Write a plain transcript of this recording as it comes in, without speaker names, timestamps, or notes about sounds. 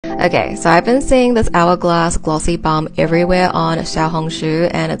Okay, so I've been seeing this Hourglass Glossy Balm everywhere on Xiaohongshu,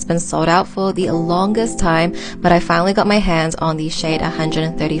 and it's been sold out for the longest time, but I finally got my hands on the shade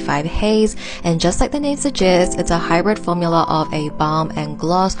 135 Haze, and just like the name suggests, it's a hybrid formula of a balm and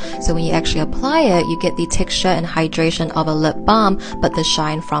gloss, so when you actually apply it, you get the texture and hydration of a lip balm, but the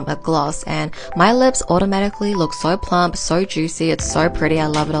shine from a gloss, and my lips automatically look so plump, so juicy, it's so pretty, I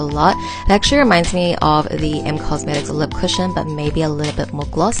love it a lot. It actually reminds me of the M Cosmetics lip cushion, but maybe a little bit more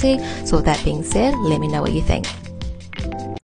glossy. So with that being said, let me know what you think.